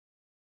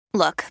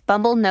Look,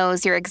 Bumble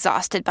knows you're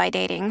exhausted by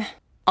dating.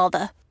 All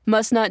the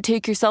must not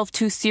take yourself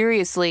too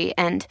seriously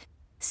and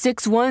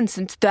 6'1"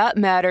 since that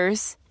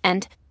matters.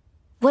 And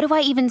what do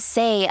I even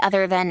say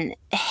other than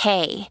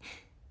hey?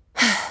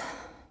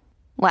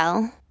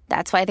 Well,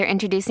 that's why they're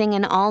introducing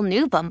an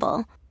all-new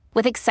Bumble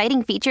with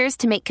exciting features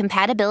to make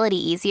compatibility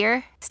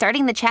easier,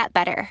 starting the chat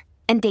better,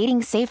 and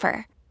dating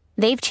safer.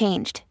 They've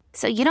changed,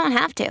 so you don't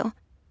have to.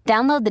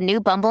 Download the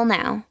new Bumble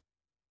now.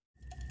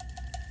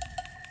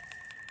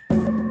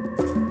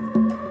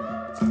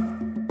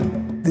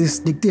 This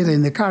dictator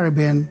in the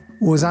Caribbean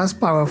was as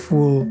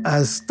powerful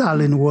as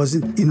Stalin was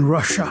in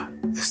Russia.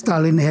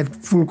 Stalin had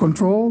full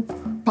control.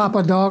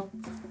 Papa Doc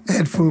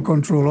had full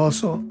control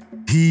also.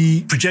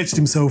 He projected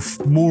himself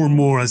more and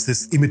more as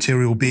this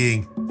immaterial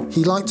being.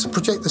 He liked to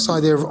project this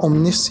idea of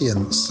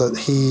omniscience, that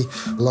he,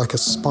 like a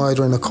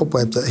spider in a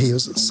cobweb, that he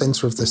was at the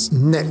centre of this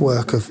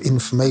network of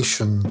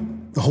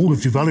information. The whole of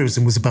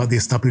Duvalierism was about the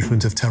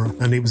establishment of terror,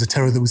 and it was a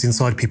terror that was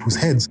inside people's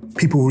heads.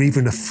 People were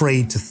even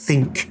afraid to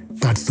think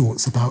bad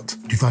thoughts about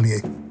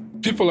Duvalier.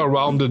 People are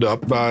rounded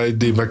up by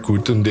the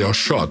Macoute and they are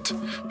shot.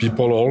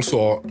 People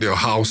also, their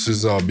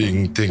houses are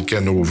being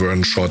taken over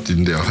and shot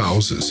in their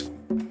houses.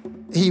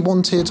 He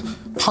wanted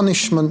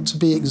punishment to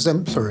be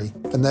exemplary,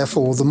 and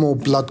therefore the more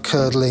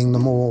blood-curdling, the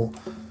more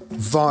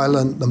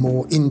violent, the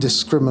more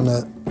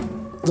indiscriminate,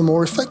 the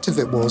more effective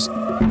it was.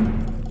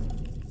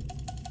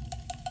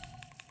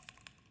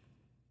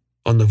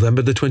 On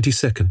November the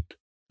 22nd,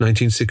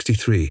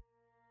 1963,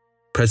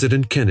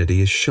 President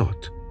Kennedy is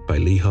shot by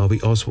Lee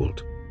Harvey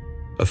Oswald,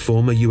 a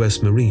former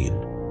U.S. Marine,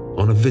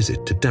 on a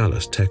visit to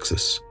Dallas,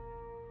 Texas.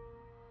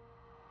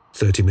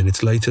 30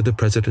 minutes later, the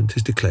president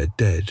is declared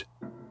dead.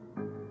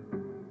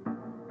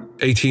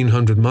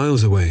 1,800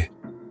 miles away,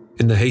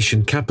 in the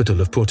Haitian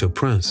capital of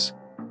Port-au-Prince,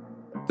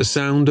 the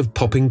sound of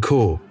popping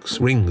corks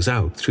rings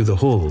out through the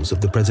halls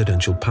of the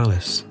presidential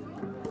palace,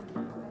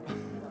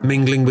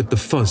 mingling with the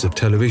fuzz of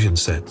television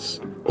sets,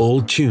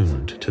 all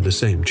tuned to the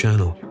same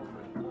channel.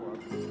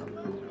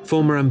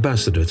 Former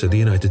ambassador to the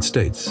United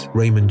States,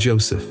 Raymond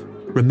Joseph,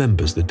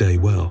 remembers the day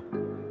well.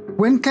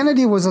 When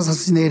Kennedy was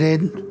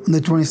assassinated on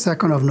the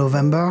 22nd of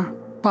November,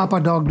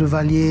 Papa Doc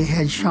Duvalier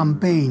had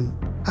champagne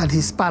at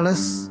his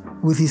palace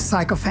with his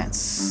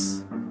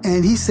sycophants.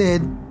 And he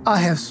said, I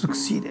have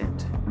succeeded,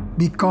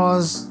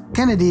 because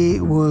Kennedy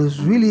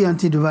was really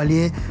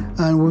anti-Duvalier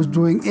and was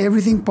doing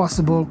everything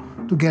possible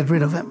to get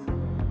rid of him.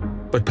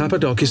 But Papa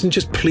Doc isn't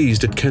just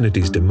pleased at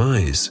Kennedy's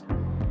demise,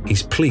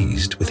 he's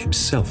pleased with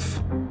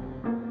himself.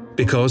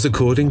 Because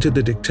according to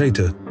the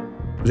dictator,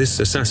 this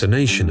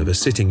assassination of a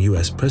sitting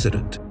US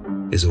president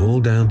is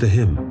all down to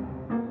him.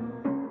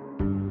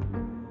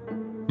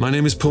 My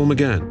name is Paul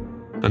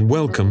McGann, and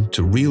welcome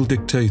to Real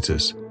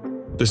Dictators,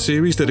 the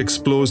series that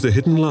explores the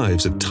hidden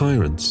lives of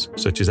tyrants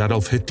such as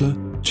Adolf Hitler,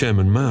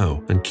 Chairman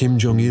Mao, and Kim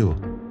Jong-il.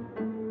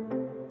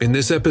 In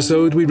this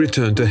episode, we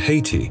return to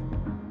Haiti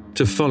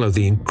to follow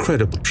the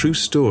incredible true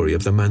story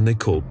of the man they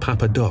call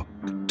Papa Doc,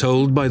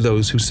 told by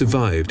those who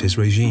survived his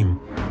regime.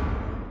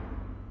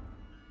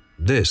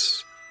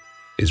 This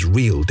is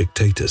Real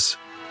Dictators.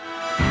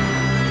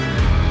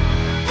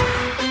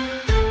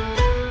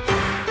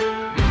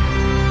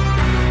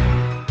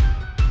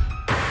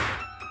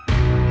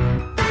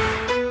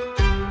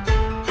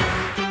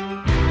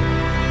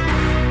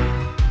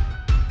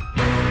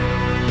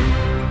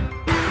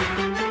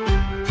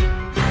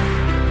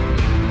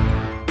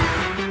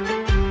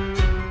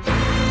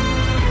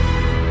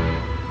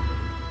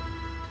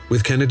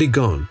 With Kennedy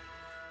gone,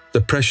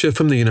 the pressure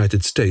from the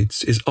United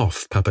States is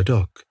off Papa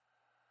Doc.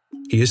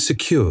 He is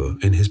secure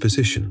in his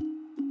position,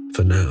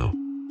 for now.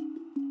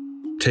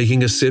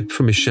 Taking a sip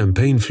from his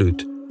champagne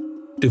flute,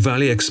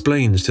 Duvalier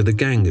explains to the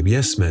gang of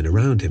yes-men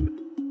around him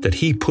that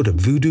he put a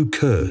voodoo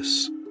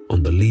curse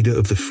on the leader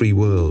of the free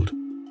world.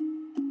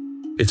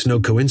 It's no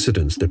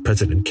coincidence that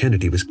President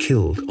Kennedy was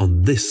killed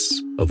on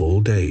this of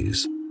all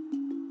days.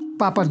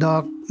 Papa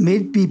Doc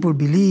made people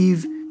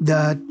believe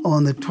that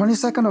on the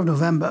 22nd of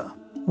November,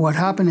 what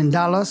happened in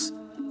Dallas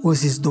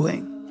was his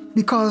doing,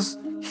 because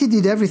he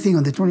did everything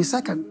on the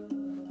 22nd.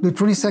 The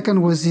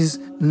 22nd was his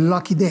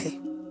lucky day.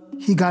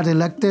 He got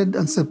elected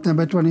on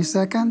September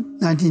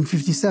 22nd,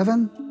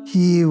 1957.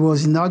 He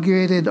was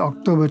inaugurated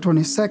October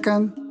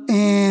 22nd,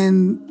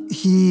 and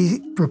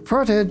he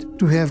purported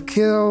to have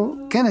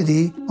killed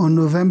Kennedy on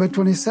November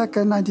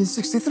 22nd,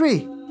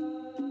 1963.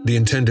 The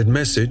intended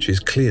message is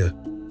clear.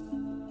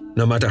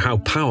 No matter how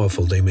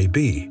powerful they may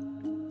be,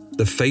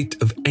 the fate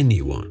of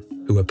anyone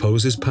who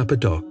opposes Papa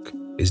Doc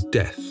is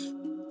death.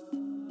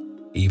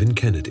 Even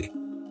Kennedy.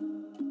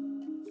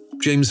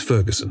 James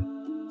Ferguson,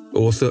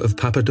 author of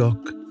Papa Doc,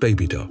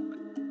 Baby Doc.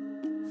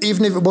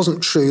 Even if it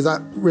wasn't true,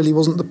 that really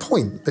wasn't the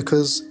point,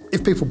 because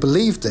if people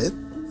believed it,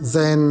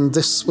 then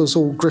this was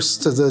all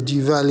grist to the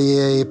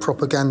Duvalier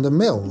propaganda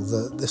mill,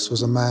 that this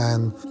was a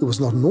man who was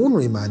not an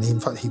ordinary man.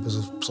 In fact, he was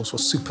a sort of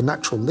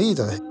supernatural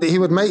leader. He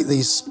would make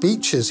these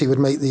speeches, he would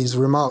make these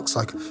remarks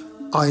like,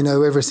 I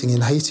know everything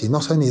in Haiti.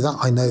 Not only that,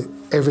 I know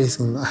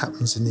everything that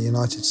happens in the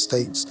United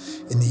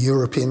States, in the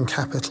European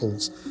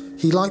capitals.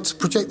 He liked to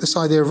project this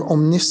idea of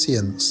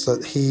omniscience,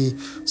 that he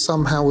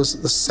somehow was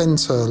at the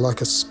centre,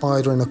 like a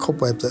spider in a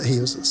cobweb, that he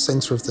was at the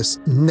centre of this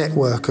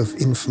network of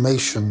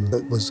information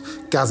that was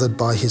gathered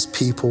by his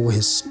people,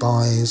 his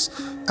spies,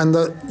 and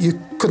that you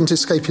couldn't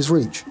escape his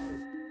reach.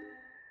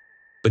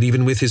 But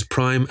even with his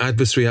prime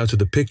adversary out of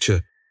the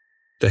picture,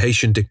 the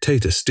Haitian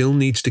dictator still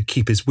needs to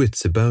keep his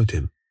wits about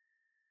him.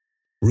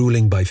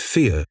 Ruling by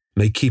fear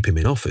may keep him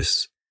in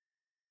office,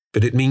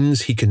 but it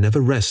means he can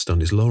never rest on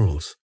his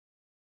laurels.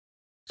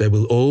 There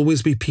will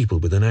always be people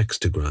with an axe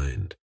to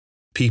grind,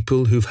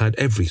 people who've had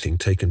everything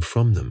taken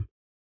from them,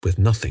 with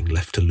nothing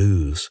left to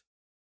lose.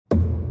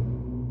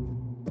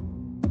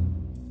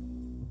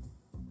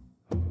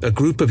 A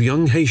group of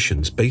young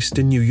Haitians based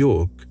in New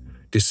York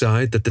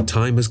decide that the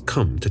time has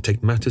come to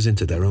take matters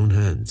into their own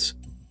hands.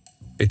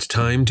 It's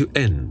time to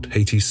end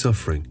Haiti's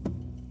suffering.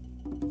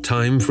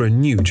 Time for a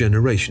new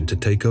generation to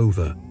take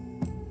over.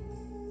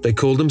 They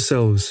call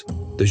themselves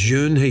the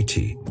Jeune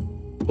Haiti,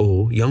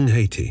 or Young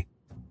Haiti.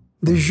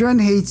 The Jeune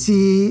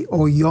Haiti,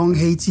 or Young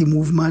Haiti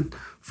movement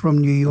from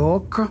New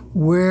York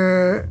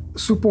were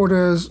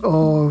supporters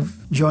of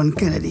John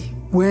Kennedy.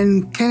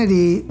 When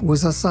Kennedy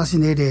was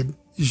assassinated,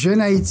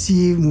 Jeune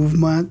Haiti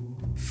movement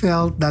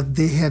felt that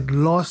they had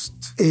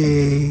lost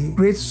a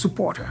great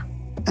supporter,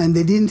 and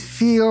they didn't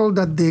feel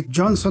that the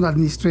Johnson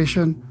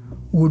administration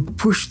would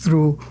push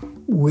through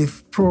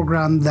with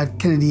program that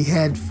Kennedy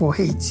had for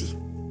Haiti.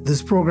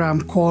 This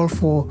program called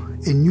for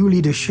a new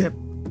leadership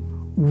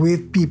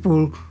with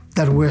people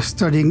that were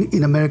studying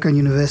in American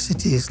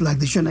universities like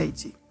the Jeune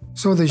Haiti.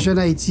 So the Jeune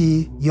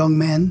Haiti young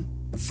men,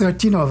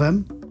 13 of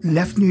them,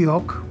 left New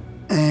York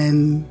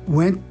and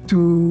went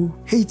to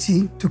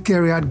Haiti to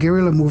carry out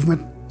guerrilla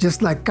movement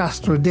just like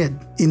Castro did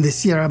in the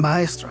Sierra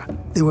Maestra.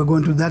 They were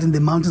going to do that in the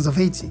mountains of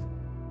Haiti.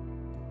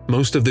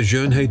 Most of the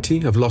Jeune Haiti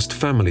have lost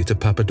family to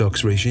Papa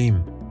Doc's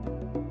regime.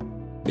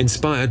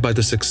 Inspired by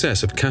the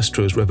success of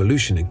Castro's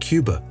revolution in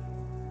Cuba,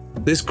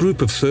 this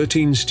group of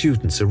 13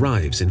 students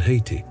arrives in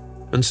Haiti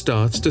and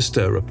starts to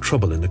stir up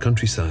trouble in the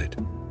countryside.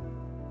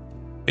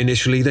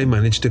 Initially, they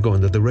manage to go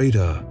under the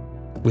radar,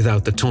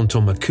 without the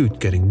Tonton Macoute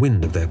getting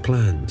wind of their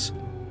plans.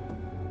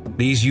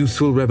 These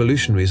youthful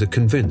revolutionaries are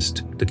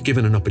convinced that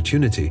given an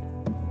opportunity,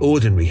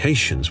 ordinary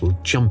Haitians will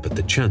jump at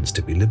the chance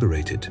to be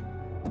liberated.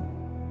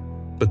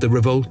 But the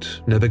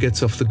revolt never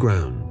gets off the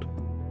ground.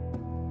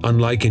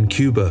 Unlike in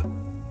Cuba,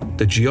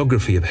 the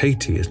geography of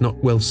Haiti is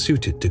not well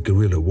suited to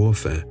guerrilla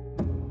warfare.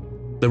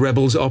 The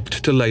rebels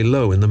opt to lay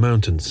low in the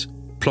mountains,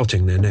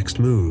 plotting their next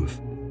move.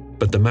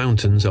 But the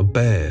mountains are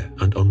bare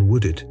and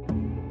unwooded.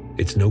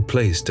 It's no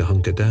place to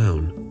hunker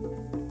down.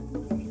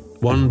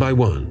 One by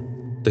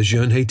one, the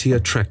Jeune Haiti are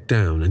tracked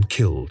down and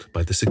killed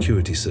by the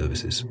security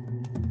services.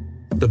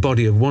 The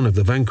body of one of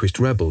the vanquished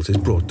rebels is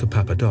brought to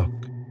Papa Doc.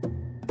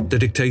 The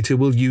dictator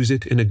will use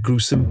it in a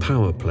gruesome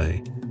power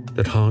play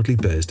that hardly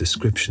bears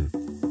description.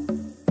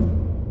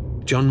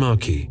 John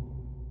Marquis,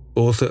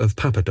 author of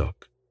Papa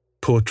Doc,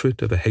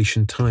 Portrait of a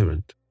Haitian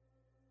Tyrant.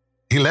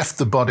 He left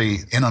the body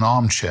in an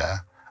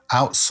armchair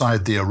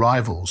outside the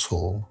arrivals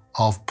hall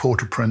of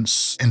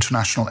Port-au-Prince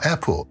International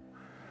Airport,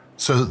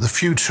 so that the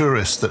few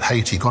tourists that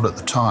Haiti got at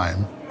the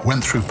time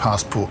went through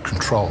passport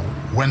control,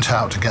 went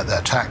out to get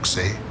their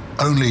taxi,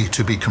 only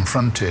to be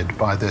confronted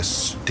by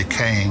this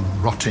decaying,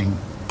 rotting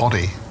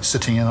body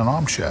sitting in an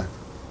armchair.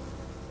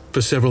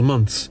 For several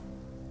months,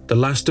 the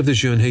last of the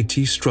Jeune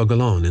Haiti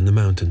struggle on in the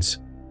mountains.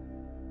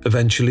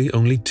 Eventually,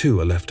 only 2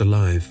 are left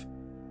alive.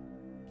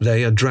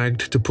 They are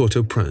dragged to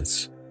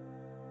Port-au-Prince,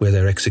 where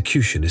their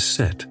execution is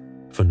set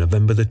for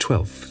November the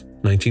 12th,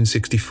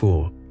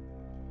 1964.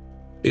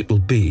 It will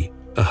be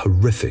a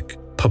horrific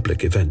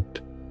public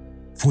event.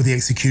 For the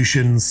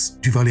executions,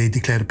 Duvalier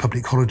declared a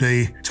public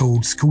holiday,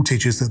 told school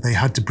teachers that they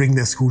had to bring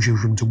their school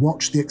children to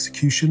watch the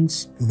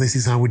executions. This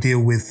is how we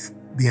deal with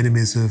the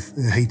enemies of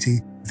Haiti.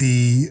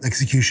 The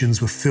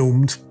executions were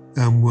filmed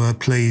and were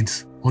played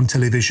on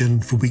television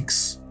for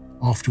weeks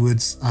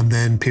afterwards, and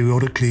then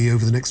periodically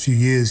over the next few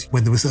years,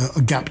 when there was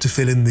a gap to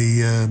fill in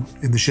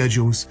the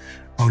schedules,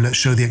 let's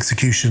show the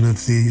execution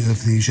of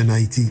the Jeune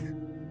Haiti.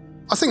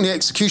 I think the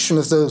execution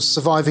of the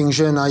surviving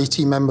Jeune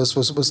Haiti members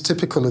was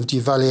typical of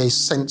Duvalier's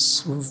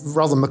sense,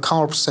 rather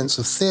macabre sense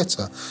of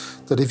theatre,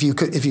 that if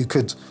you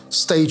could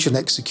stage an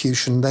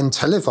execution, then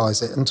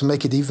televise it, and to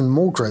make it even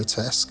more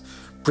grotesque,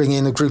 bring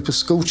in a group of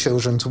school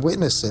children to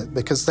witness it,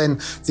 because then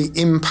the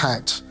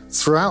impact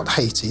throughout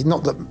Haiti,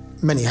 not that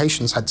many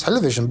Haitians had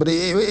television, but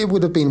it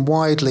would have been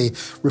widely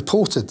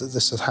reported that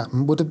this had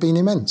happened, would have been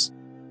immense.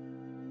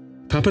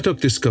 Papa Doc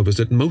discovers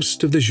that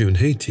most of the Jeune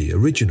Haiti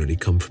originally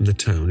come from the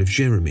town of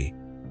Jérémie.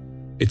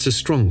 It's a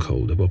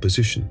stronghold of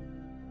opposition.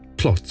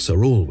 Plots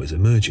are always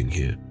emerging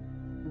here.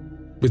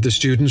 With the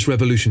students'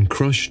 revolution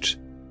crushed,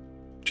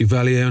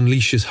 Duvalier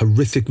unleashes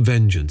horrific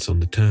vengeance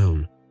on the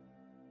town.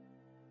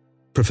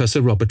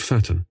 Professor Robert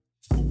Fatton.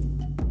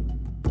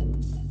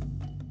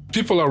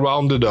 People are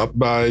rounded up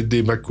by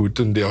the Macoute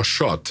and they are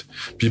shot.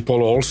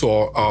 People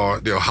also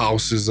their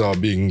houses are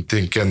being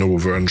taken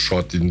over and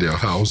shot in their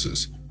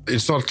houses.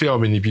 It's not clear how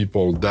many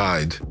people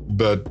died,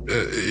 but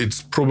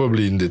it's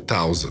probably in the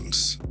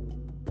thousands.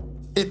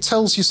 It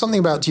tells you something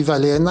about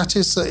Duvalier, and that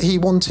is that he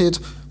wanted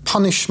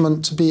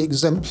punishment to be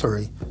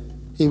exemplary.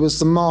 He was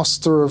the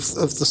master of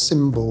the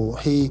symbol.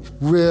 He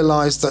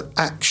realised that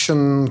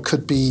action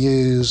could be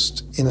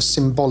used in a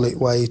symbolic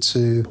way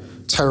to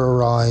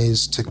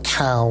terrorise, to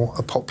cow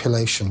a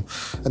population.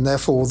 And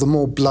therefore, the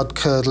more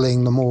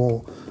blood-curdling, the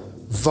more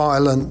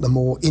violent, the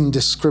more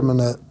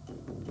indiscriminate,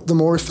 the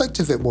more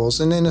effective it was.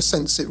 And in a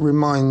sense, it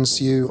reminds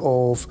you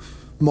of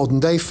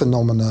modern-day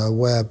phenomena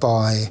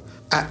whereby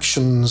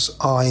actions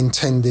are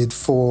intended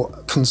for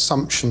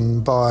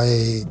consumption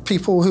by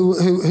people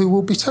who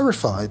will be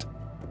terrified.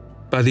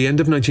 By the end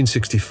of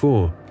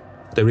 1964,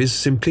 there is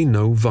simply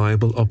no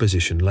viable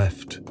opposition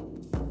left.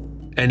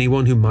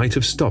 Anyone who might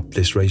have stopped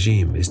this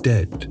regime is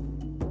dead,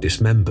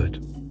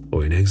 dismembered,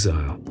 or in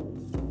exile.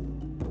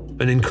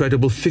 An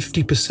incredible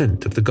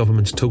 50% of the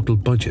government's total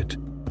budget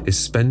is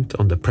spent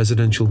on the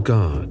Presidential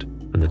Guard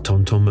and the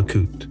Tonton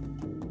Macoute.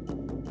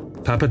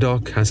 Papa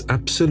Doc has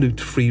absolute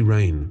free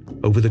reign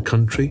over the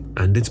country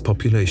and its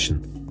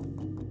population.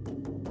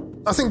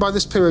 I think by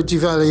this period,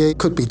 Duvalier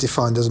could be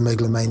defined as a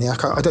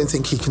megalomaniac. I don't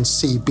think he can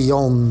see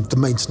beyond the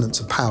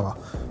maintenance of power.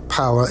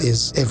 Power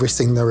is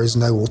everything. There is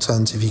no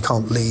alternative. He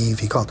can't leave.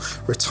 He can't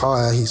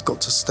retire. He's got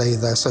to stay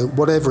there. So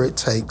whatever it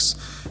takes,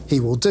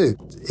 he will do.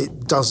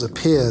 It does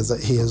appear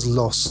that he has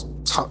lost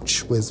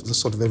touch with the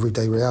sort of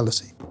everyday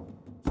reality.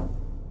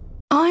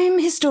 I'm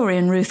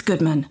historian Ruth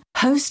Goodman,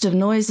 host of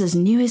Noiser's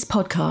newest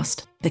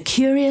podcast, The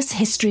Curious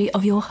History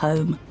of Your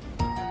Home.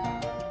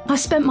 I've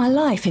spent my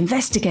life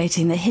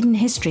investigating the hidden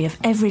history of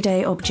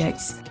everyday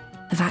objects.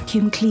 The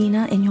vacuum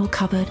cleaner in your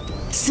cupboard,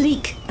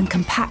 sleek and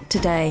compact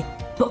today,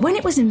 but when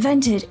it was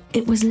invented,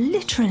 it was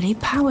literally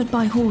powered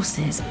by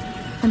horses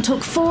and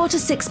took 4 to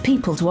 6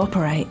 people to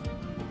operate.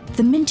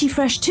 The minty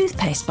fresh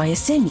toothpaste by your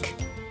sink.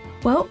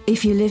 Well,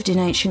 if you lived in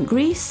ancient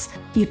Greece,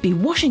 you'd be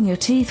washing your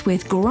teeth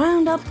with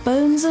ground up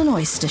bones and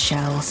oyster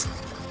shells.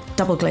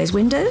 Double glazed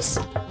windows?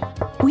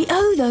 We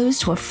owe those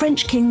to a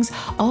French king's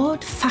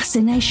odd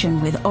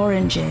fascination with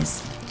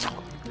oranges.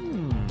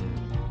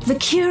 The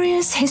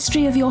Curious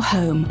History of Your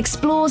Home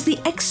explores the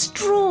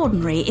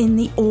extraordinary in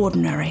the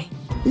ordinary.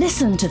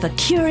 Listen to The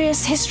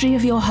Curious History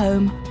of Your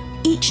Home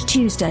each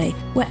Tuesday,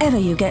 wherever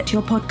you get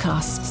your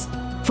podcasts.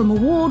 From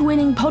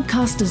award-winning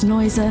podcasters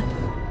Noiser,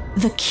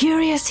 The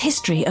Curious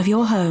History of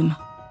Your Home.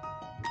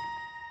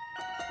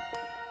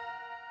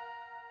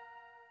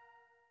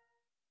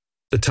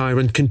 The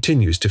tyrant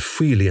continues to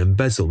freely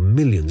embezzle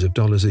millions of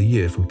dollars a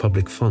year from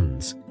public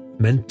funds,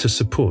 meant to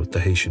support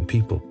the Haitian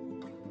people.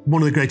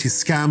 One of the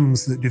greatest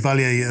scams that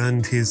Duvalier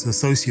and his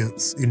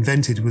associates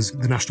invented was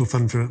the National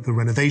Fund for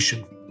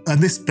Renovation. And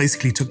this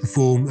basically took the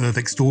form of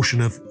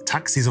extortion of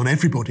taxes on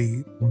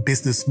everybody, on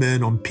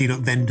businessmen, on peanut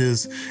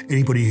vendors,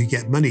 anybody who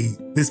get money.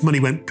 This money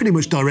went pretty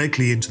much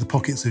directly into the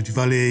pockets of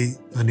Duvalier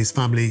and his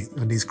family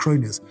and his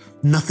cronies.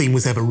 Nothing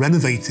was ever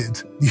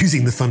renovated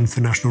using the Fund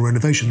for National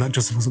Renovation. That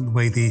just wasn't the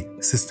way the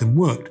system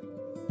worked.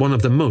 One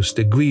of the most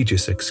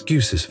egregious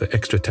excuses for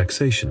extra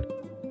taxation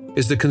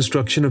is the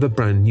construction of a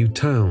brand new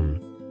town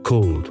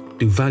called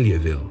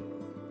Duvalierville.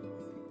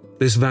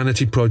 This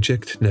vanity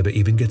project never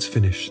even gets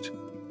finished.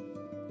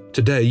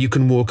 Today, you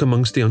can walk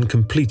amongst the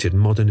uncompleted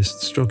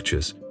modernist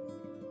structures.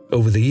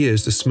 Over the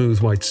years, the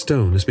smooth white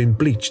stone has been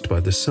bleached by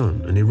the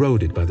sun and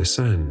eroded by the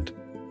sand.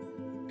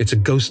 It's a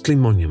ghostly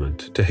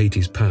monument to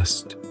Haiti's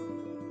past.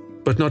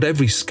 But not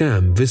every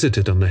scam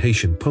visited on the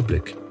Haitian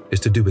public is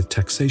to do with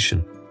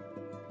taxation.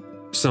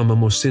 Some are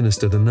more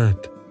sinister than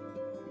that.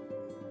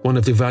 One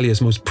of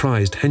Duvalier's most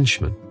prized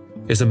henchmen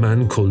is a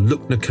man called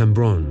Luc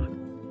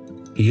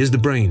Cambronne. He is the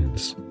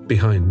brains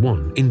behind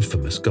one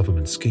infamous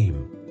government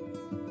scheme.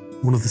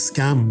 One of the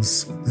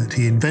scams that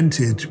he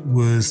invented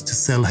was to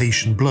sell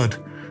Haitian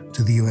blood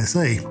to the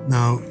USA.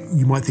 Now,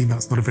 you might think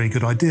that's not a very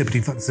good idea, but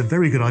in fact, it's a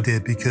very good idea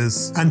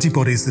because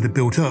antibodies that are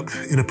built up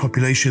in a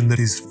population that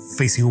is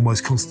facing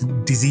almost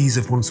constant disease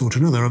of one sort or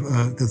another,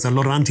 there's a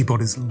lot of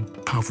antibodies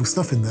and powerful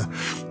stuff in there.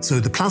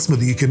 So the plasma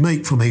that you can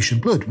make from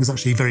Haitian blood was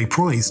actually very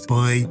prized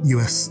by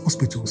US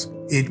hospitals.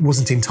 It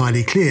wasn't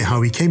entirely clear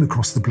how he came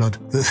across the blood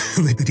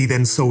that he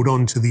then sold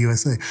on to the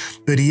USA.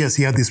 But yes,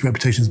 he had this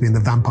reputation as being the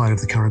vampire of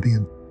the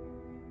Caribbean.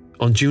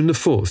 On June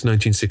 4th,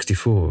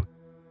 1964,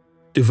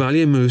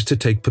 Duvalier moves to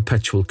take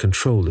perpetual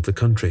control of the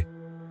country.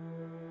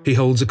 He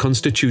holds a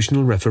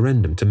constitutional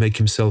referendum to make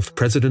himself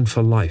president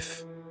for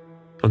life.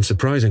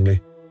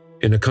 Unsurprisingly,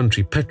 in a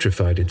country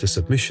petrified into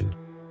submission,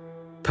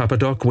 Papa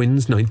Doc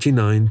wins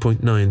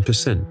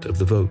 99.9% of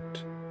the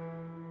vote.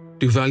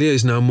 Duvalier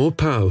is now more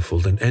powerful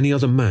than any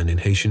other man in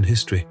Haitian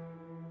history.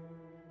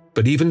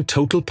 But even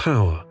total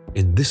power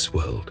in this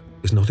world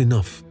is not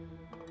enough.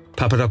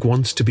 Papa Doc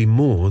wants to be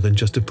more than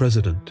just a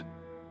president.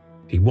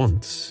 He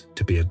wants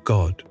to be a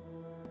god.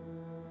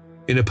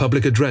 In a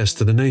public address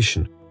to the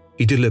nation,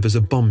 he delivers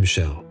a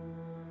bombshell.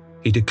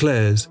 He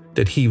declares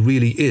that he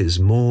really is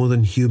more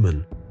than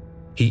human.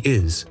 He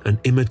is an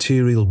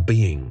immaterial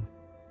being.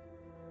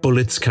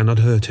 Bullets cannot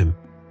hurt him.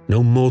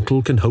 No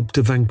mortal can hope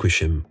to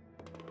vanquish him.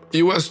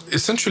 He was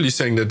essentially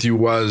saying that he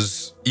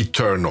was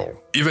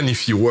eternal. Even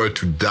if he were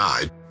to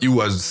die, he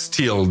was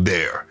still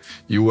there.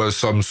 He was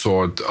some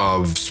sort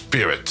of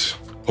spirit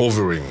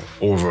hovering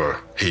over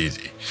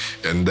Haiti,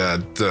 and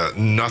that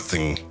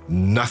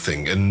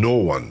nothing and no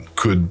one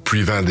could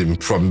prevent him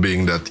from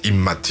being that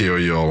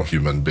immaterial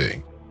human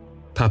being.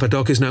 Papa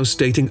Doc is now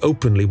stating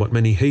openly what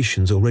many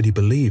Haitians already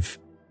believe,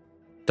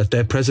 that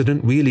their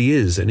president really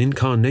is an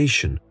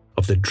incarnation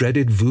of the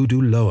dreaded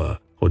voodoo loa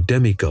or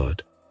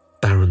demigod,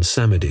 Baron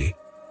Samedi,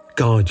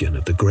 guardian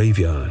of the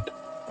graveyard.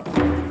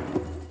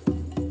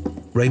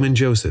 Raymond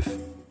Joseph,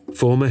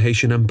 former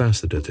Haitian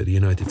ambassador to the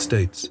United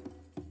States.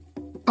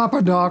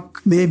 Papa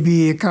Doc may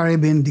be a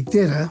Caribbean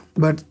dictator,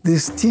 but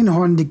this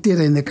tin-horn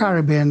dictator in the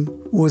Caribbean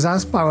was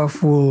as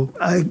powerful,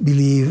 I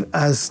believe,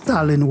 as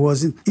Stalin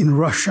was in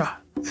Russia.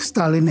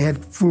 Stalin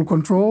had full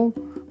control.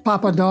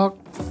 Papa Doc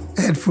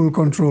had full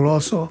control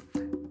also.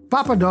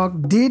 Papa Doc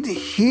did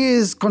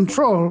his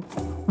control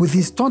with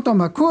his Tonton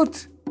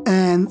Macoute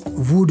and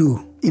voodoo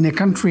in a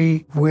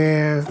country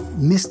where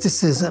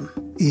mysticism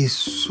is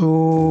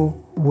so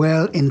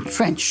well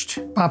entrenched.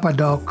 Papa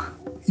Doc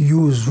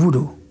used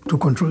voodoo to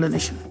control the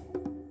nation.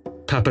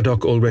 Papa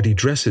Doc already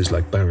dresses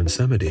like Baron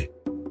Samedi.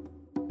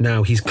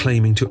 Now he's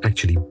claiming to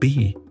actually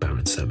be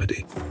Baron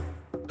Samedi.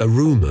 A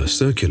rumor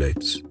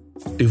circulates.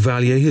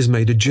 Duvalier has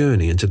made a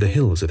journey into the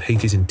hills of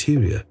Haiti's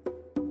interior.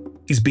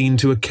 He's been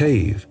to a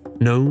cave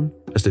known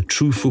as the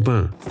Trou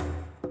Foubin.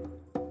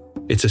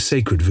 It's a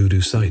sacred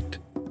voodoo site.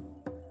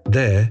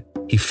 There,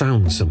 he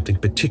found something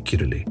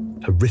particularly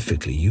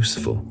horrifically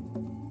useful.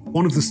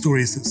 One of the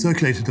stories that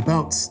circulated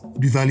about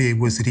Duvalier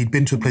was that he'd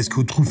been to a place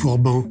called Trou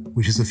Foubin,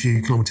 which is a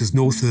few kilometers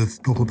north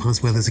of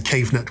Port-au-Prince, where there's a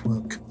cave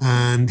network.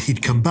 And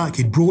he'd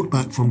brought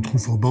back from Trou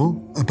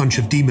Foubin a bunch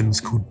of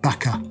demons called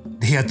Baka.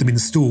 He had them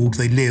installed,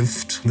 they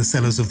lived in the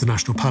cellars of the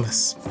National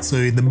Palace. So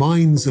in the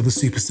minds of a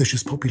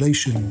superstitious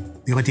population,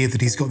 the idea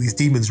that he's got these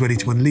demons ready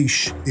to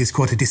unleash is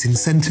quite a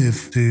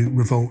disincentive to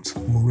revolt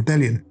or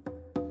rebellion.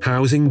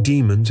 Housing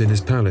demons in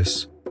his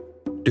palace,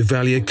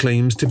 Duvalier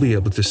claims to be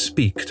able to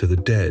speak to the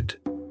dead.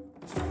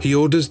 He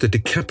orders the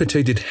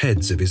decapitated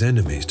heads of his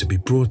enemies to be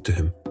brought to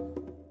him.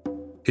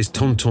 His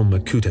Tonton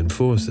Macoute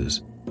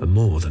enforcers are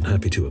more than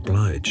happy to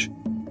oblige.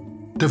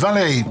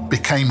 Duvalier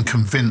became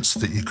convinced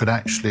that you could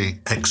actually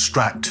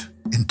extract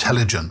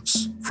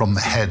intelligence from the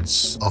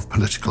heads of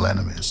political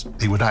enemies.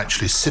 He would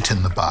actually sit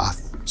in the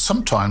bath,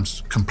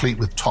 sometimes complete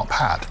with top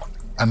hat,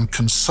 and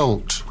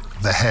consult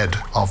the head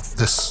of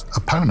this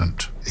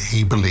opponent.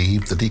 He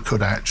believed that he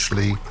could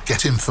actually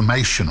get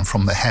information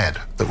from the head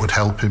that would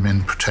help him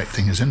in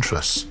protecting his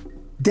interests.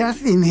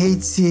 Death in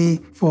Haiti,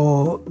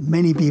 for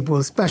many people,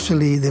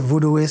 especially the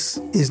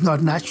voodooists, is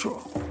not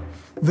natural.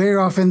 Very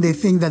often they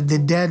think that the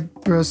dead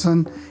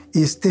person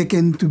is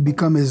taken to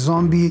become a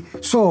zombie.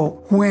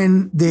 So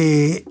when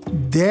the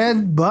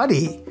dead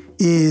body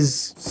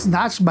is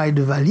snatched by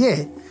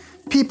Duvalier,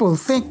 people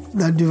think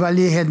that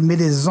Duvalier had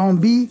made a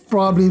zombie,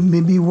 probably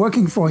maybe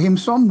working for him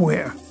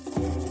somewhere.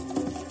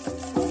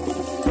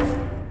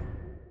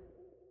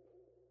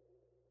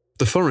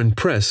 The foreign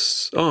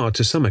press are,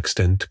 to some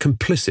extent,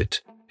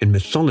 complicit in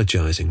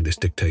mythologizing this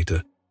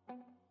dictator.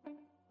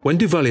 When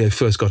Duvalier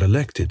first got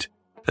elected,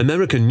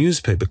 American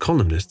newspaper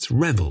columnists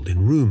reveled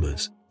in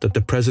rumors that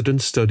the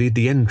president studied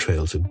the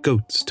entrails of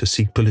goats to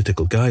seek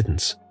political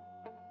guidance.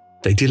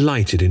 They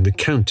delighted in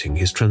recounting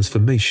his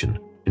transformation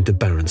into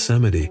Baron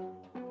Samedi.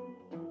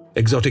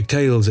 Exotic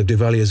tales of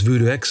Duvalier's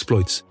voodoo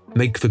exploits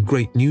make for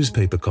great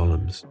newspaper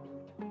columns.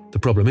 The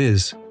problem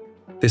is,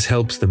 this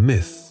helps the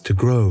myth to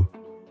grow,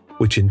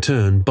 which in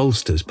turn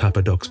bolsters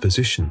Papa Doc's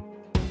position.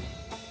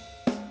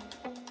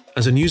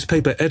 As a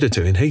newspaper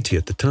editor in Haiti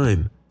at the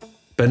time,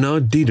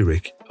 Bernard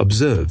Diederich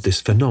observed this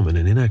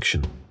phenomenon in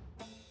action.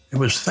 It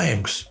was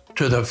thanks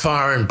to the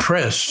foreign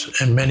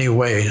press in many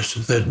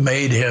ways that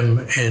made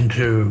him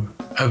into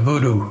a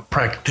voodoo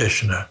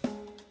practitioner.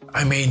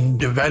 I mean,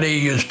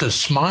 Duvalier used to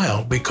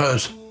smile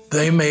because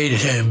they made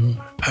him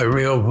a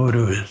real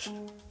voodooist,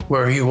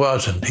 where he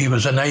wasn't. He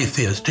was an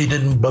atheist. He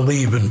didn't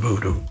believe in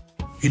voodoo.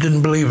 He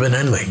didn't believe in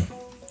anything,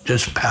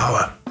 just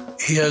power.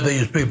 Here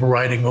these people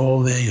writing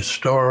all these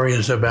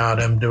stories about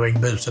him doing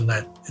this and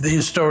that.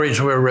 These stories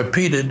were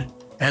repeated,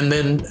 and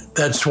then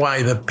that's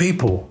why the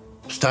people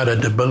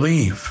started to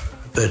believe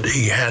that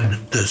he had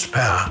this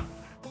power.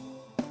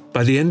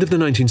 By the end of the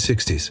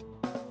 1960s,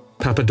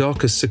 Papa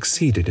Doc has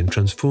succeeded in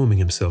transforming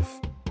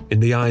himself, in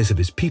the eyes of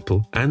his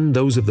people and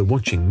those of the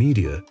watching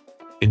media,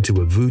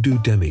 into a voodoo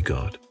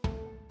demigod.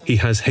 He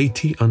has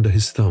Haiti under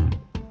his thumb.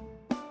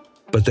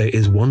 But there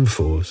is one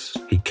force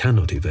he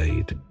cannot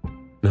evade,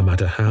 no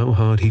matter how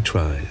hard he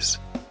tries: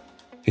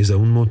 his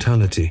own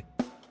mortality.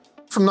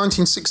 From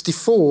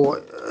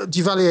 1964,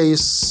 Duvalier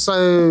has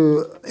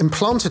so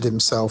implanted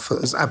himself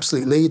as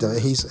absolute leader.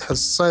 He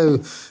has so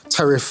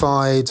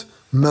terrified,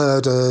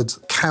 murdered,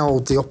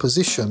 cowed the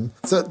opposition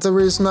that there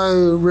is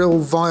no real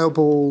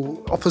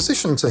viable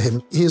opposition to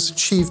him. He has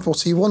achieved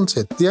what he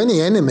wanted. The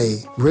only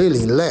enemy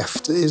really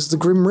left is the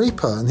Grim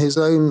Reaper and his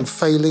own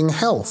failing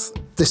health.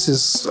 This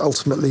is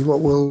ultimately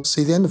what will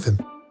see the end of him.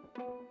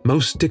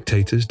 Most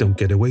dictators don't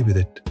get away with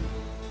it.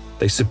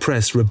 They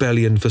suppress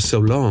rebellion for so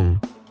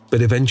long,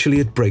 but eventually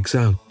it breaks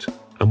out,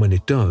 and when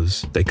it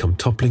does, they come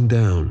toppling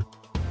down.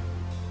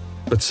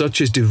 But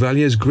such is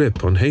Duvalier's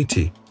grip on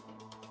Haiti.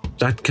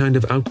 That kind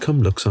of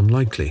outcome looks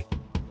unlikely.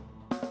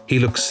 He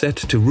looks set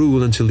to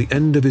rule until the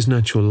end of his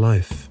natural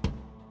life.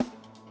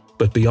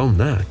 But beyond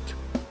that,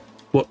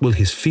 what will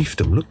his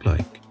fiefdom look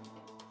like?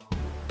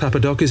 Papa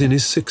Doc is in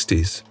his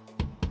 60s.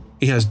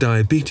 He has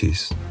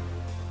diabetes.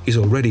 He's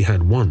already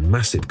had one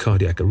massive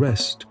cardiac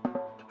arrest.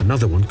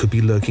 Another one could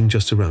be lurking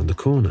just around the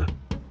corner.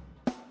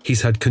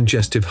 He's had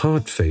congestive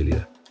heart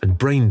failure and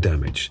brain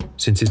damage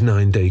since his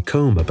 9-day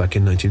coma back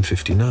in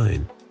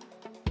 1959.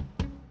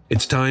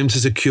 It's time to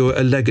secure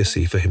a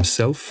legacy for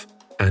himself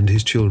and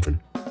his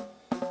children.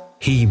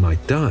 He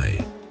might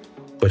die,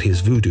 but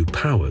his voodoo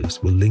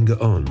powers will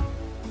linger on.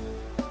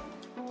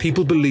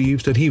 People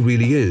believe that he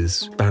really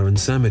is Baron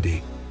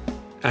Samedi,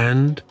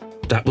 and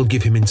that will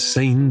give him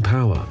insane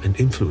power and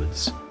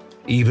influence,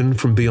 even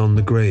from beyond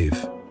the grave.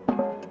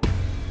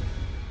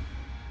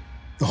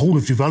 The whole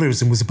of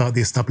Duvalierism was about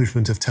the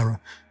establishment of terror,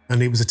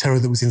 and it was a terror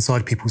that was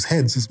inside people's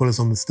heads as well as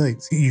on the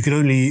states. You can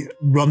only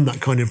run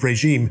that kind of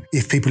regime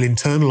if people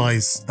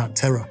internalize that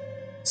terror.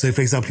 So,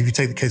 for example, if you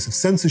take the case of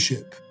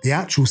censorship, the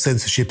actual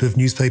censorship of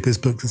newspapers,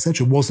 books,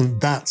 etc.,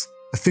 wasn't that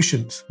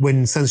efficient.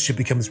 When censorship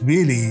becomes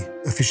really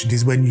efficient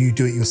is when you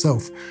do it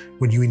yourself,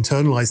 when you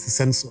internalize the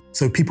censor.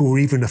 So people were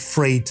even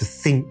afraid to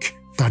think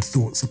bad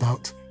thoughts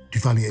about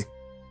Duvalier.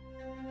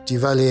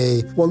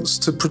 Duvalier wants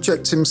to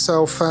project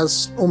himself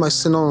as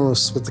almost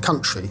synonymous with the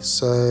country,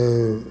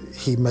 so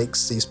he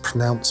makes these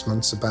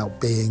pronouncements about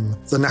being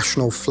the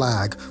national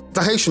flag.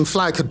 The Haitian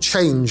flag had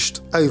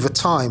changed over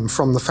time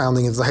from the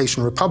founding of the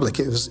Haitian Republic.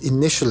 It was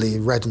initially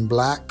red and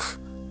black.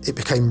 It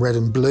became red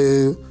and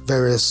blue.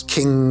 Various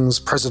kings,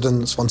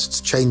 presidents wanted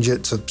to change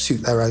it to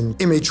suit their own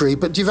imagery,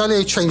 but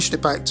Duvalier changed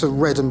it back to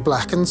red and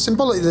black. And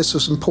symbolically this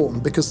was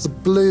important because the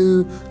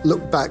blue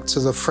looked back to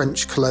the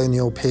French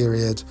colonial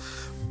period.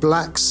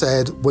 Black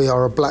said, we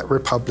are a black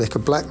republic, a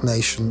black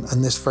nation,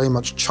 and this very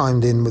much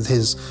chimed in with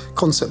his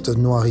concept of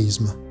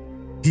noirisme.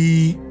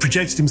 He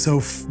projected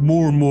himself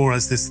more and more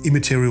as this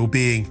immaterial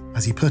being,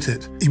 as he put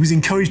it. He was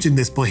encouraged in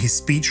this by his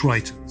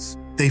speechwriters.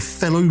 They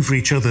fell over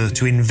each other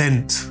to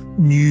invent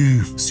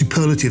new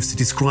superlatives to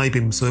describe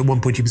him. So at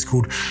one point he was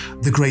called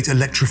the great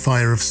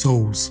electrifier of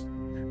souls,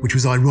 which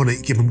was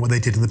ironic given what they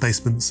did in the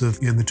basements of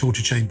the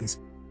torture chambers.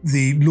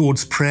 The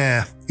Lord's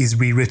Prayer is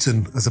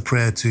rewritten as a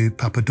prayer to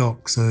Papa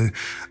Doc, so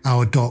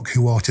our Doc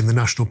who art in the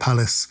National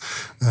Palace,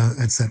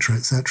 etc.,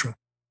 etc.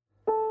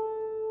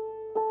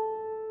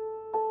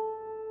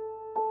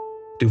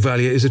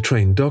 Duvalier is a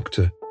trained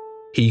doctor.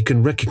 He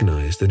can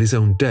recognize that his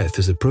own death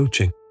is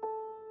approaching.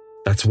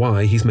 That's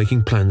why he's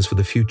making plans for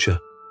the future.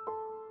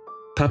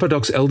 Papa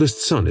Doc's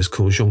eldest son is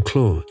called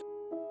Jean-Claude.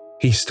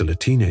 He's still a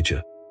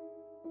teenager.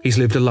 He's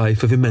lived a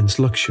life of immense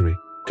luxury,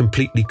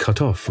 completely cut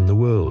off from the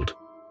world.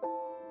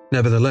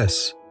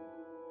 Nevertheless,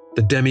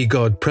 the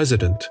demigod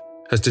president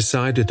has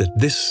decided that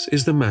this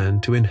is the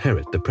man to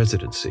inherit the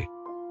presidency,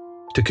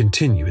 to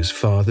continue his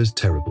father's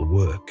terrible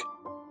work.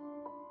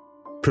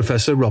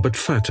 Professor Robert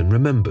Fatton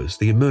remembers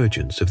the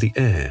emergence of the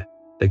heir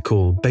they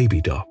call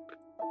Baby Doc.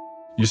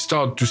 You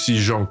start to see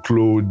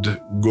Jean-Claude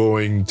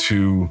going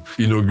to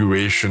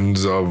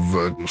inaugurations of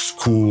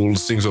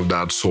schools, things of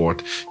that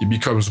sort. He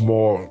becomes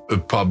more a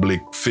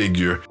public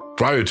figure.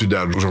 Prior to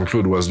that,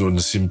 Jean-Claude was known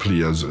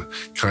simply as a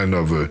kind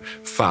of a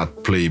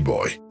fat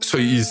playboy. So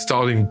he's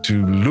starting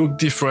to look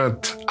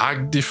different,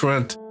 act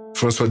different.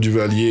 François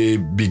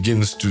Duvalier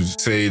begins to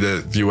say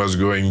that he was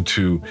going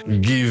to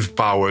give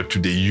power to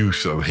the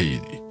youth of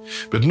Haiti.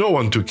 But no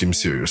one took him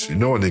seriously.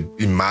 No one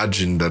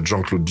imagined that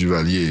Jean-Claude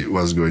Duvalier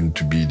was going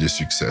to be the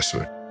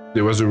successor.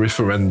 There was a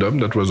referendum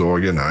that was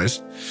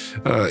organized,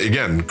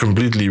 again,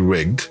 completely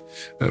rigged,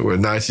 where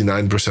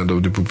 99%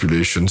 of the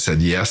population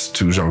said yes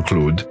to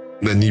Jean-Claude.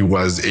 Then he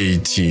was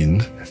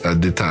 18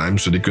 at the time,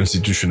 so the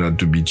constitution had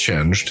to be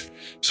changed.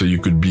 So you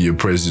could be a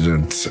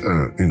president,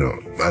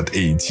 at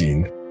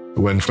 18.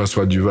 When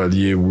François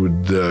Duvalier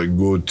would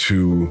go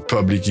to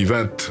public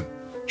event,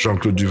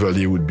 Jean-Claude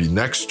Duvalier would be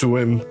next to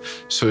him.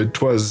 So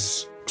it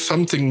was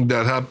something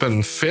that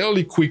happened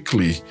fairly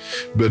quickly,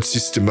 but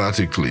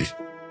systematically.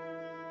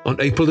 On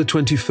April the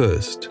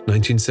 21st,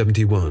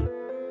 1971,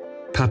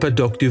 Papa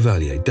Doc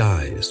Duvalier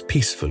dies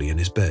peacefully in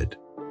his bed.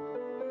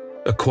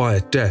 A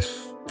quiet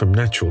death from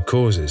natural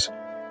causes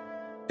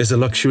is a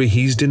luxury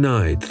he's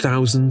denied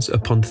thousands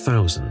upon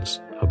thousands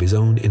of his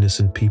own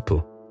innocent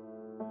people.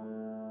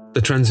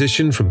 The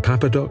transition from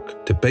Papa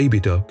Doc to Baby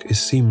Doc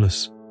is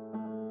seamless.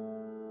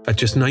 At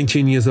just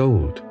 19 years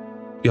old,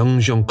 young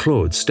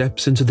Jean-Claude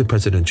steps into the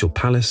presidential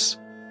palace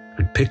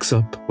and picks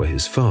up where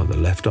his father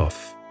left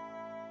off.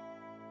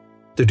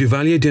 The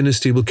Duvalier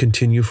dynasty will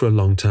continue for a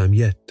long time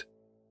yet.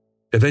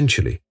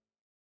 Eventually,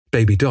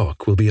 Baby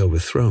Doc will be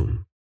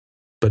overthrown,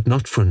 but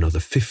not for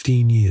another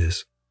 15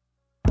 years.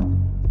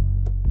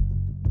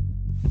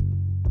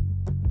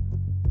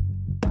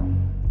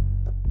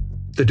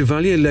 The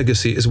Duvalier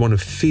legacy is one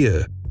of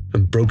fear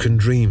and broken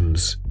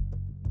dreams.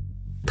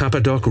 Papa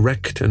Doc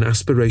wrecked an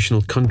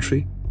aspirational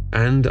country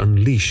and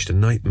unleashed a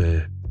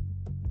nightmare.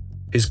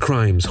 His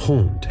crimes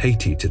haunt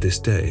Haiti to this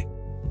day.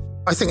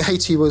 I think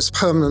Haiti was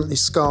permanently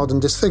scarred and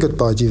disfigured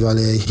by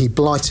Duvalier. He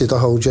blighted a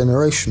whole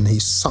generation. He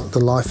sucked the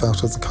life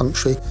out of the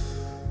country.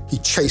 He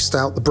chased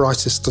out the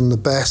brightest and the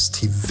best.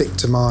 He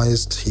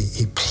victimised.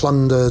 He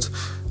plundered.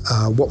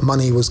 What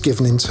money was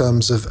given in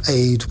terms of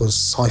aid was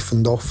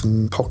siphoned off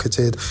and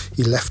pocketed.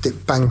 He left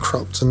it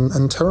bankrupt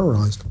and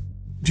terrorised.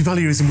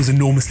 Duvalierism was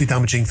enormously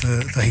damaging for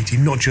Haiti,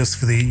 not just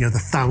for the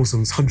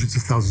thousands, hundreds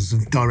of thousands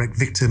of direct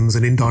victims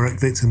and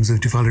indirect victims of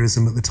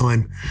Duvalierism at the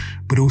time,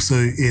 but also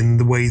in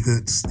the way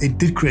that it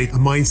did create a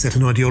mindset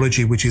and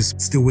ideology which is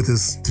still with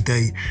us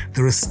today.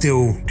 There are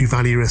still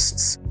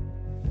Duvalierists.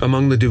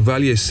 Among the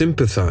Duvalier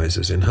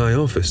sympathizers in high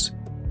office,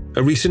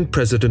 a recent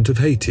president of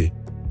Haiti,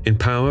 in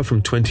power from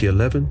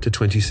 2011 to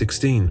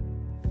 2016.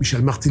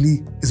 Michel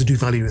Martelly is a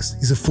Duvalierist.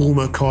 He's a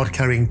former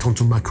card-carrying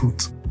Tonton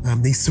Macoute.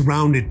 He's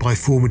surrounded by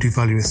former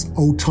Duvalierists,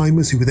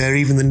 old-timers who were there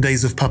even in the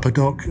days of Papa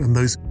Doc, and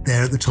those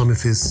there at the time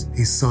of his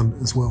son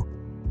as well.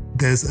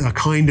 There's a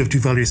kind of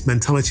Duvalierist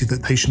mentality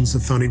that Haitians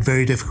have found it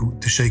very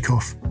difficult to shake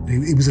off.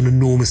 It was an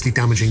enormously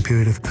damaging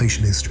period of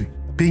Haitian history.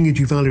 Being a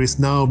Duvalierist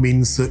now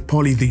means that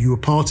partly that you were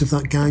part of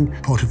that gang,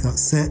 part of that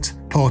set,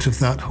 part of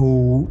that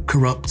whole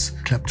corrupt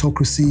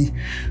kleptocracy,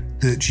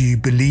 that you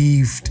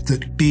believed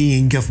that being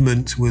in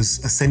government was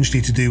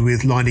essentially to do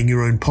with lining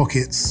your own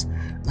pockets,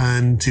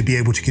 and to be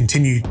able to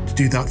continue to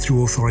do that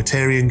through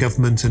authoritarian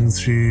government and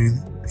through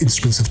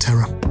instruments of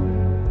terror.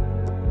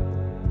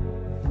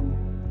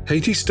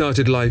 Haiti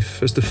started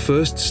life as the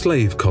first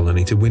slave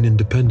colony to win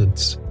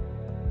independence.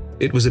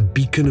 It was a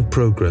beacon of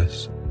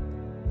progress.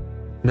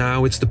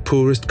 Now it's the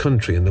poorest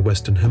country in the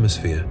Western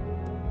Hemisphere,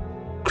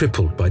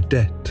 crippled by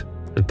debt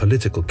and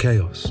political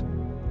chaos,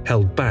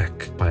 held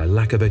back by a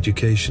lack of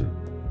education.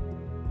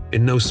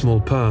 In no small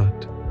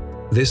part,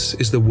 this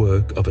is the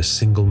work of a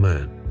single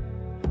man.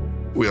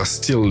 We are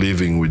still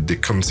living with the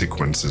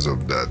consequences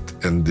of that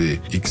and the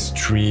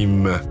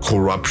extreme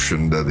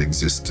corruption that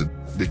existed.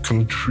 The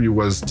country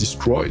was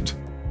destroyed.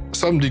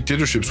 Some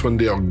dictatorships, when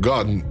they are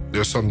gone,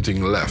 there's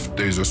something left.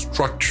 There's a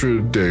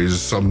structure, there's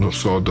some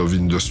sort of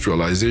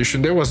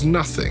industrialization. There was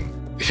nothing.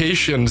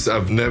 Haitians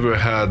have never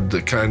had the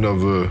kind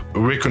of a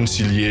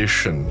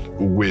reconciliation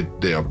with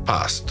their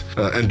past.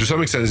 And to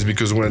some extent, it's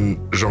because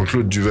when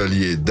Jean-Claude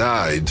Duvalier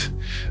died,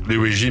 the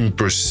regime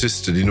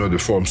persisted in other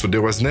forms. So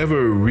there was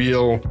never a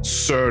real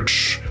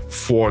search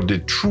for the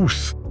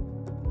truth.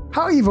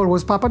 How evil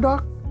was Papa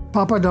Doc?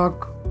 Papa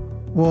Doc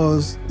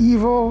was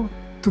evil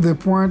to the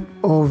point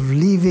of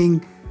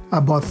leaving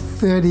about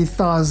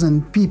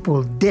 30,000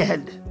 people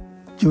dead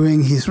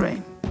during his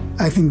reign.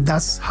 I think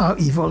that's how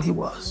evil he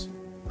was.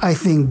 I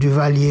think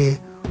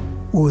Duvalier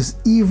was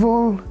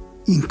evil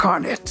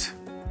incarnate.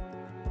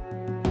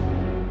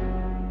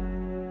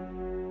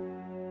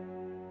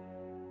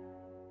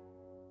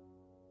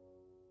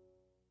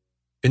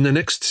 In the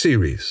next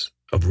series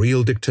of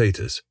Real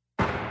Dictators,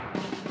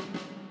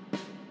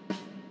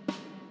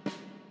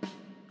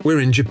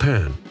 we're in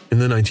Japan in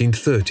the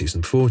 1930s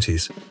and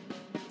 40s,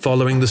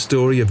 following the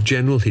story of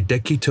General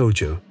Hideki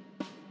Tojo.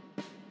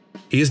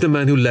 He is the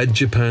man who led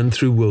Japan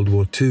through World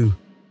War II.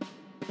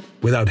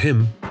 Without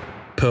him,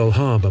 Pearl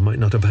Harbor might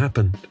not have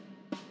happened.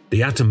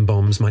 The atom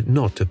bombs might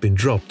not have been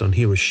dropped on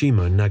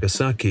Hiroshima and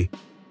Nagasaki.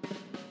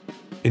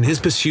 In his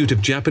pursuit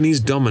of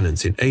Japanese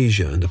dominance in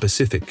Asia and the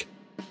Pacific,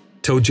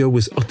 Tojo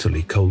was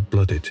utterly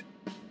cold-blooded.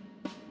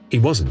 He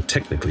wasn't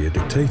technically a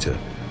dictator,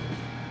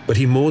 but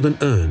he more than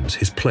earned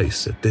his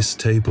place at this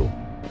table.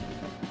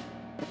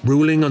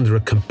 Ruling under a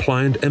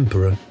compliant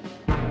emperor,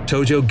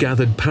 Tojo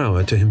gathered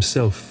power to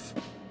himself.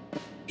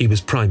 He was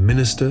prime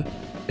minister,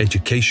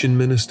 education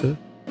minister,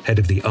 head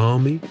of the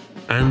army,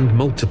 and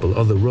multiple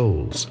other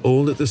roles,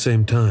 all at the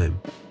same time.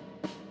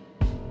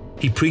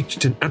 He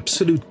preached an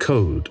absolute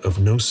code of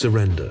no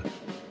surrender,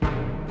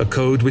 a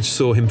code which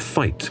saw him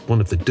fight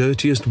one of the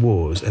dirtiest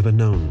wars ever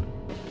known.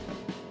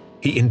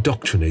 He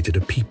indoctrinated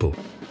a people,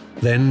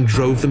 then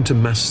drove them to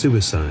mass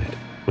suicide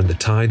when the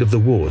tide of the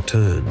war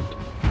turned.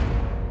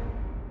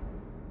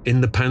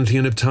 In the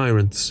pantheon of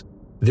tyrants,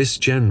 this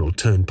general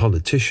turned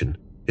politician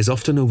is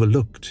often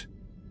overlooked.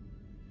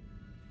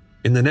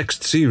 In the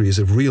next series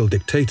of Real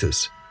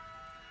Dictators,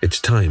 it's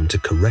time to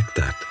correct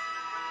that.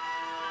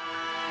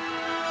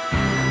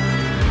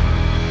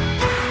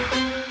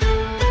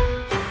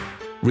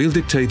 Real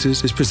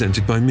Dictators is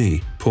presented by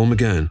me, Paul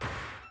McGann.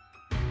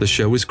 The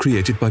show is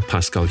created by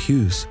Pascal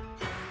Hughes,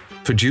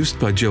 produced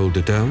by Joel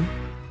Dedell,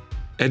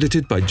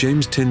 edited by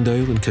James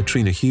Tyndale and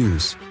Katrina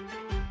Hughes.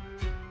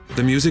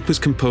 The music was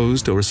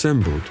composed or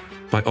assembled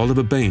by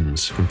Oliver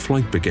Baines from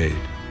Flight Brigade.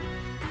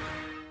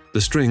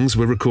 The strings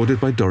were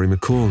recorded by Dory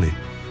McCauley.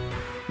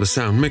 The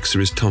sound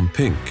mixer is Tom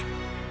Pink.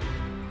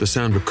 The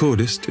sound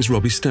recordist is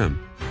Robbie Stem.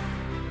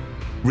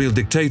 Real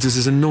Dictators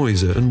is a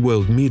Noiser and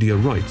World Media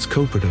Rights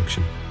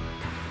co-production.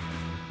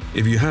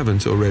 If you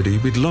haven't already,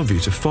 we'd love you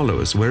to follow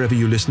us wherever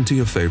you listen to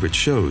your favorite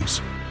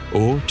shows,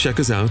 or check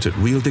us out at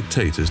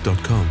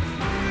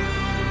realdictators.com.